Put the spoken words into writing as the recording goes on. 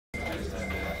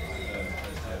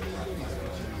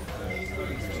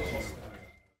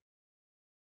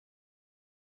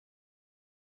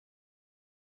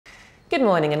Good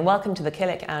morning and welcome to the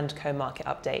Killik and Co market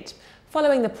update.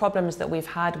 Following the problems that we've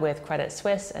had with Credit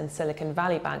Suisse and Silicon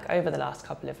Valley Bank over the last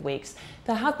couple of weeks,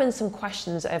 there have been some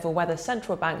questions over whether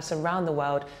central banks around the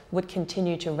world would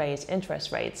continue to raise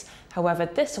interest rates. However,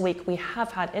 this week we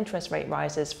have had interest rate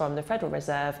rises from the Federal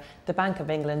Reserve, the Bank of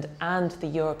England and the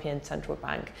European Central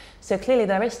Bank. So clearly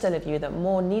there is still a view that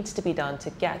more needs to be done to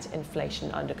get inflation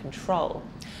under control.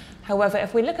 However,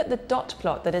 if we look at the dot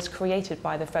plot that is created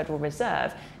by the Federal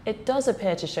Reserve, it does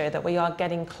appear to show that we are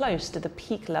getting close to the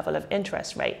peak level of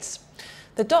interest rates.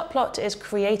 The dot plot is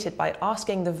created by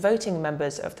asking the voting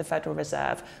members of the Federal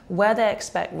Reserve where they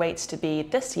expect rates to be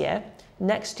this year,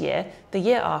 next year, the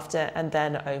year after, and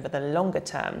then over the longer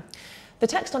term. The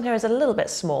text on here is a little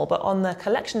bit small, but on the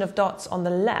collection of dots on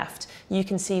the left, you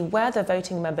can see where the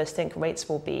voting members think rates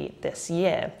will be this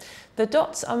year. The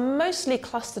dots are mostly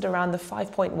clustered around the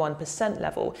 5.1%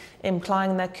 level,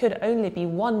 implying there could only be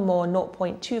one more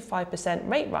 0.25%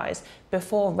 rate rise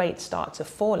before rates start to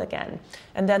fall again.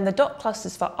 And then the dot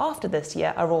clusters for after this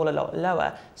year are all a lot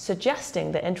lower,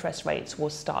 suggesting that interest rates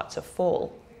will start to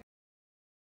fall.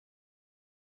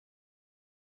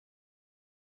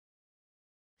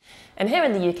 And here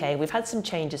in the UK, we've had some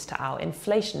changes to our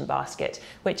inflation basket,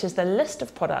 which is the list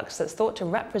of products that's thought to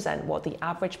represent what the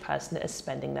average person is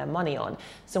spending their money on.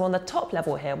 So on the top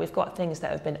level here, we've got things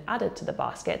that have been added to the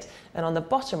basket, and on the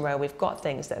bottom row, we've got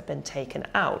things that have been taken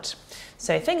out.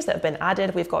 So things that have been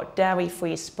added, we've got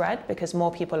dairy-free spread because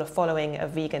more people are following a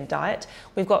vegan diet.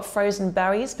 We've got frozen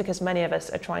berries because many of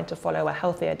us are trying to follow a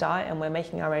healthier diet and we're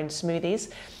making our own smoothies.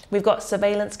 We've got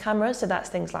surveillance cameras, so that's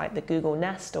things like the Google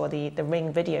Nest or the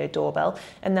Ring video doorbell.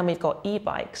 And then we've got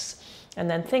e-bikes. And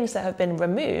then things that have been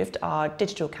removed are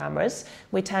digital cameras.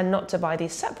 We tend not to buy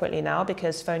these separately now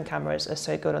because phone cameras are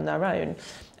so good on their own.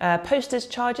 Postage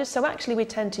charges, so actually we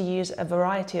tend to use a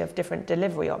variety of different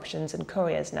delivery options and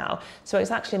couriers now. So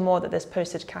it's actually more that this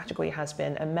postage category has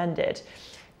been amended.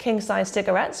 King-size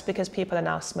cigarettes because people are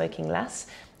now smoking less.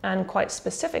 And quite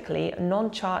specifically,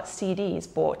 non-chart CDs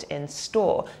bought in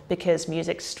store because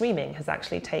music streaming has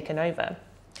actually taken over.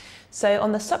 So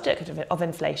on the subject of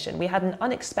inflation, we had an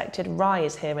unexpected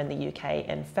rise here in the UK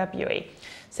in February.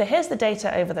 So here's the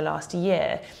data over the last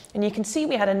year, and you can see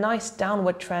we had a nice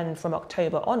downward trend from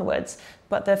October onwards,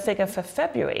 but the figure for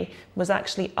February was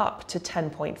actually up to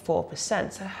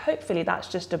 10.4%. So hopefully that's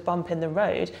just a bump in the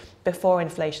road before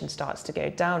inflation starts to go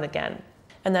down again.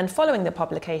 And then following the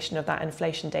publication of that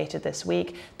inflation data this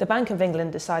week, the Bank of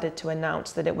England decided to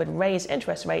announce that it would raise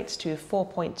interest rates to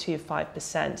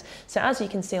 4.25%. So as you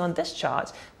can see on this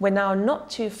chart, we're now not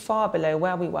too far below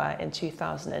where we were in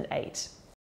 2008.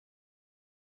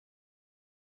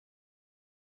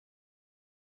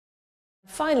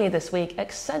 Finally this week,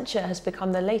 Accenture has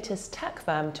become the latest tech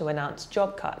firm to announce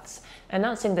job cuts,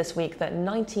 announcing this week that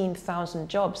 19,000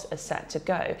 jobs are set to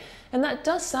go. And that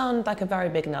does sound like a very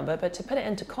big number, but to put it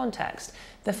into context,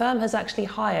 the firm has actually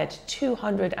hired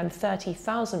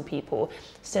 230,000 people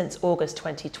since August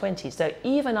 2020. So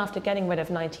even after getting rid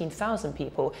of 19,000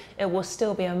 people, it will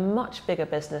still be a much bigger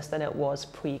business than it was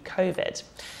pre-COVID.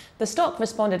 The stock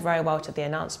responded very well to the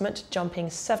announcement, jumping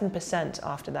 7%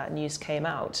 after that news came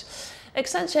out.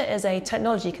 Accenture is a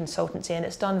technology consultancy and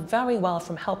it's done very well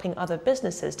from helping other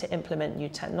businesses to implement new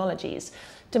technologies.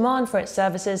 Demand for its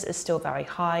services is still very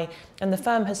high, and the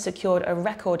firm has secured a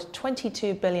record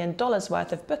 $22 billion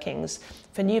worth of bookings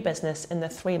for new business in the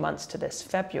 3 months to this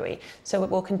February, so it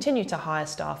will continue to hire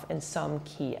staff in some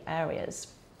key areas.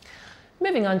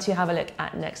 Moving on to have a look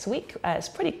at next week. It's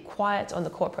pretty quiet on the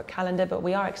corporate calendar, but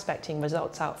we are expecting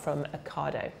results out from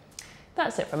Ocado.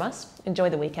 That's it from us. Enjoy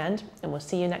the weekend, and we'll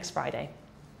see you next Friday.